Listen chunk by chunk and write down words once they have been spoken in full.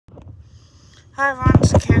Hi everyone,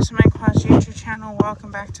 it's Keane's Magpie's YouTube channel.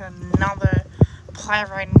 Welcome back to another player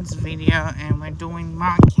ratings video, and we're doing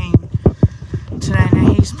Mark Keane today.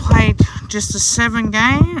 Now he's played just the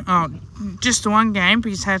one game, but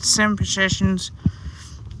he's had 7 possessions,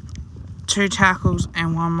 2 tackles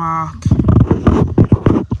and 1 mark.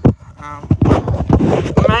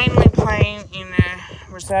 Mainly playing in a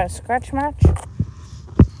reserve scratch match,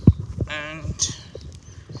 and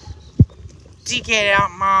did get out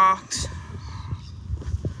marked.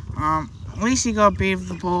 At least he got a bit of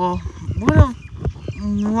the ball. Would have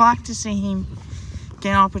liked to see him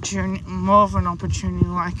get more of an opportunity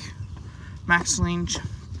like Max Lynch.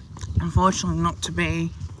 Unfortunately, not to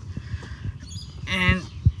be. And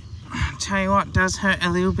I'll tell you what, it does hurt a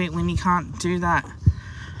little bit when you can't do that.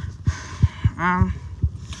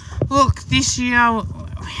 Look, this year we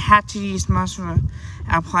had to use most of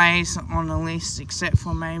our players on the list, except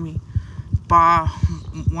for maybe bar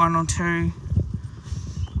 1 or 2.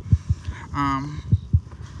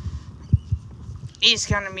 It's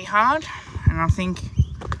going to be hard, and I think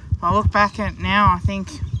if I look back at it now, I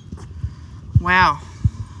think, wow,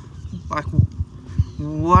 like,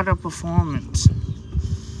 what a performance.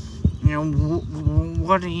 You know,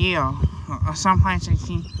 what a year. Some players I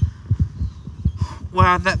think,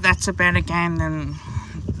 well, that's a better game than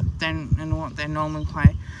what they normally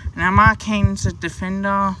play. Now, Mark Keane's a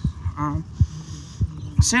defender.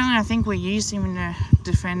 Certainly, I think we used him in a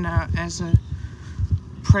defender as a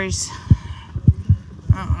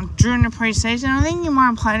during the preseason. I think he might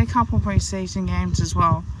have played a couple of preseason games as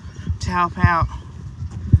well to help out.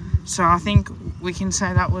 So I think we can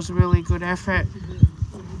say that was a really good effort.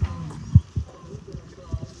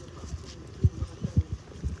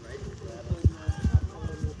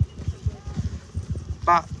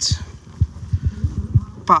 But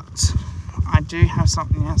I do have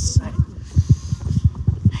something else to say.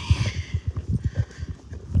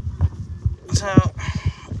 So,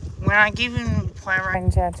 when I give him player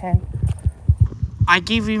ratings out of 10, I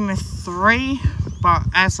give him a 3, but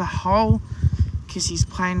as a whole, because he's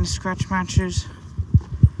playing the scratch matches,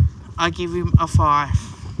 I give him a 5.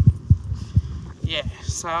 Yeah,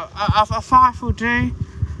 so a 5 will do,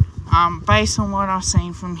 based on what I've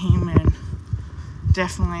seen from him, and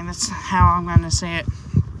definitely that's how I'm going to see it.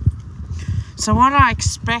 So what I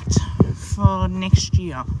expect for next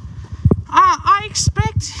year, I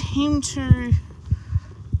expect him to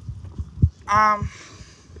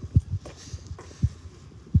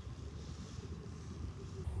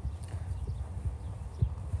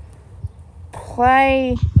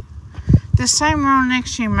play the same role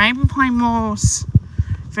next year, maybe play more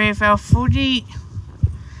VFL footy,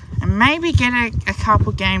 and maybe get a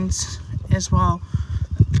couple games as well,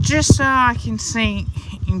 just so I can see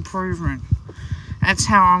improvement. That's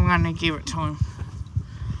how I'm going to give it to him.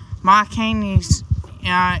 Mark Keane is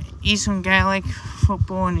from Gaelic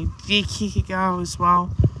football, and he did kick a goal as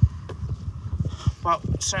well.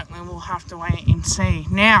 But certainly we'll have to wait and see.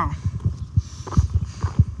 Now,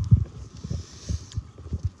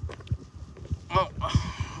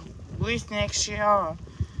 with next year, I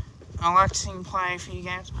like to see him play a few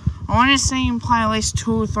games. I want to see him play at least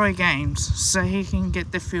 2 or 3 games so he can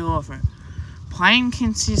get the feel of it. Play him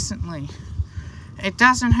consistently. It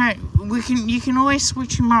doesn't hurt. You can always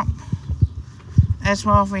switch him up as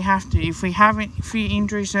well if we have to. If we have a few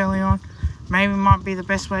injuries early on, maybe it might be the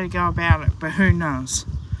best way to go about it, but who knows.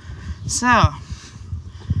 So,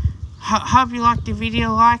 hope you liked the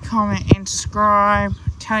video. Like, comment, and subscribe.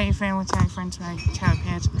 Tell your family, tell your friends, tell your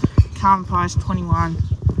parents. Keane Pies 21.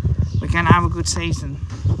 We're going to have a good season.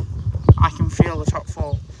 I can feel the top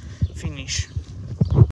 4 finish.